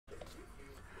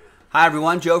Hi,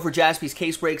 everyone. Joe for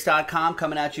JaspysCaseBreaks.com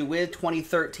coming at you with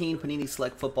 2013 Panini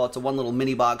Select Football. It's a one little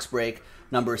mini box break,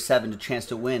 number 7, for a chance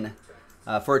to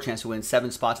win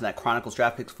 7 spots in that Chronicles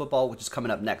Draft Picks Football, which is coming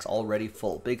up next, already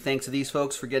full. Big thanks to these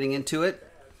folks for getting into it.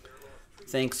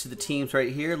 Thanks to the teams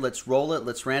right here. Let's roll it.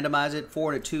 Let's randomize it.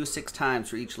 4 and a 2, 6 times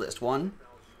for each list. 1,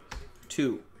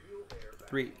 2,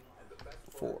 3,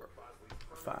 4,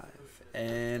 5,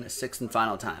 and a 6th and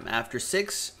final time. After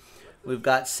 6, we've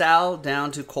got Sal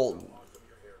down to Colton.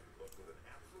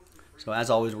 So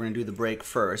as always, we're going to do the break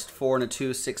first. 4 and a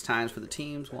 2, 6 times for the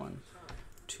teams. 1,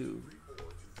 2,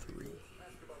 3,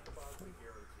 4, 5,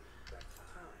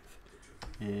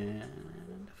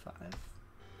 and 5.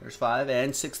 There's 5,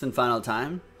 and 6th and final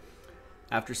time.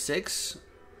 After 6,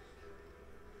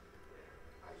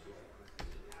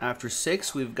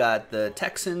 we've got the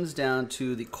Texans down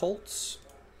to the Colts.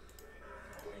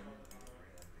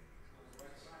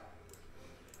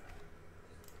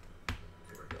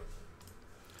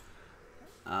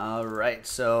 All right,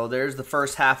 so there's the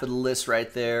first half of the list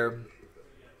right there.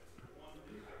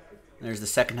 There's the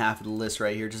second half of the list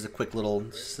right here. Just a quick little,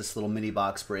 just this little mini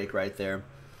box break right there.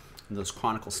 And those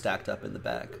Chronicles stacked up in the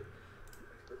back.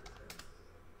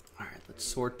 All right, let's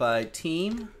sort by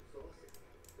team.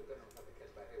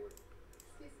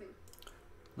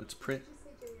 Let's print.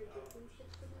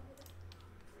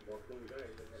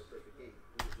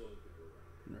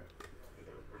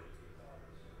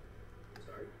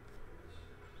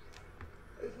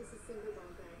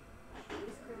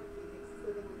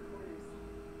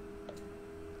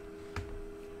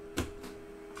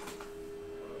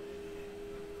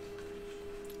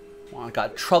 Well, I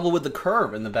got Trouble with the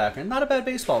Curve in the background. Not a bad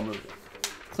baseball movie.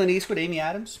 Clint Eastwood, Amy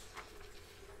Adams.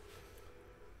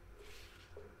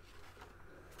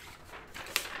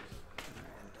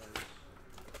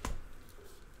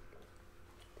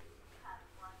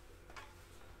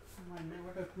 Where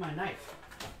did I put my knife?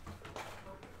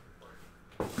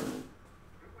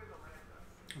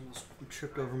 Almost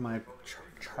tripped over my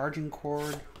charging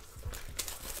cord.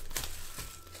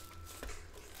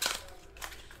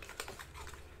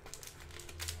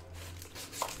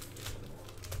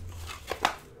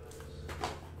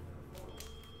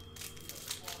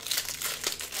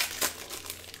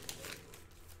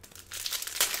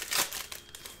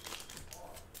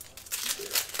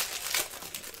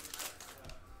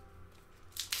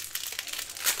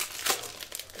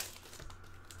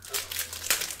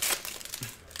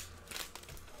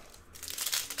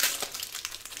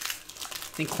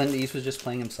 I think Clint Eastwood was just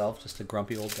playing himself, just a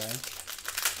grumpy old guy.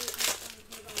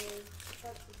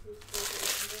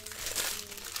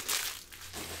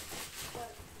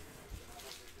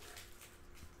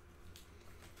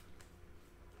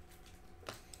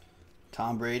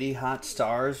 Tom Brady, Hot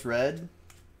Stars, red.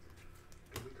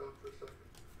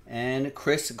 And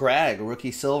Chris Gregg,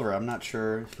 rookie silver. I'm not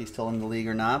sure if he's still in the league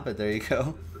or not, but there you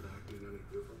go.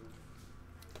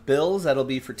 Bills, that'll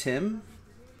be for Tim.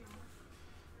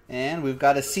 And we've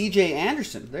got a C.J.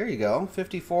 Anderson. There you go.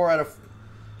 54 out of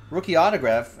rookie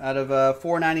autograph out of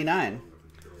 $4.99.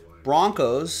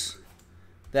 Broncos.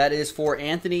 That is for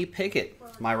Anthony Pickett,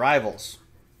 my rivals.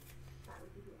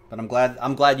 But I'm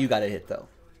glad you got a hit though.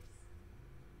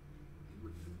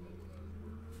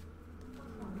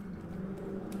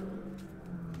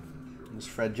 There's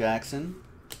Fred Jackson.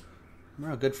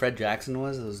 Remember how good Fred Jackson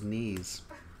was? Those knees.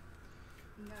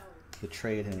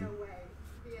 Betrayed him.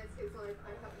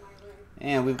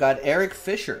 And we've got Eric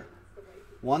Fisher,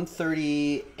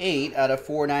 138 out of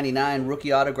 499,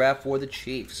 rookie autograph for the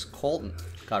Chiefs. Colton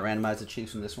got randomized the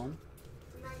Chiefs in this one.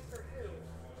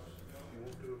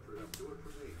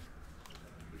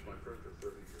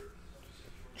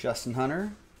 Justin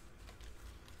Hunter.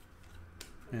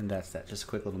 And that's that. Just a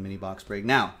quick little mini box break.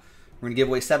 Now, we're going to give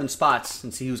away 7 spots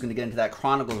and see who's going to get into that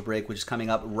Chronicles break, which is coming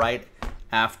up right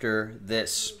after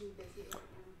this.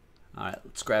 All right,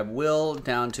 let's grab Will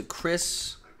down to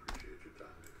Chris.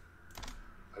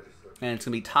 And it's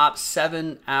going to be top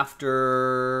 7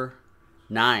 after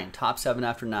 9. Top 7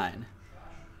 after 9.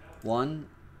 1,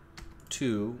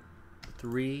 2,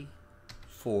 3,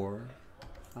 4,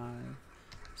 5,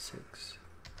 6,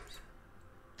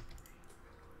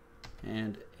 7,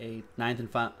 and 8. 9th and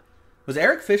final. Was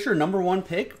Eric Fisher #1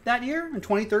 pick that year in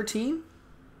 2013?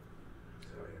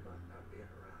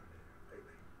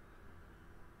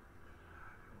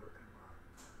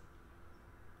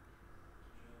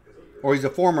 Or he's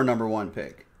a former #1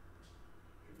 pick.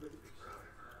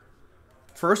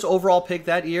 First overall pick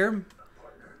that year.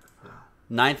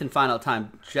 9th and final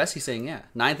time. Jesse's saying, yeah.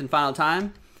 9th and final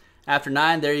time. After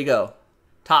 9, there you go.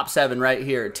 Top 7 right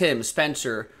here. Tim,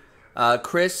 Spencer,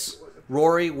 Chris,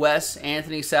 Rory, Wes,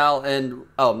 Anthony, Sal, and...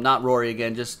 Oh, not Rory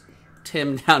again. Just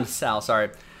Tim down to Sal. Sorry.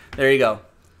 There you go.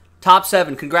 Top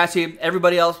 7. Congrats to you.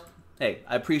 Everybody else, hey,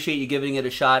 I appreciate you giving it a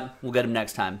shot. We'll get them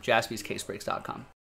next time. JaspysCaseBreaks.com.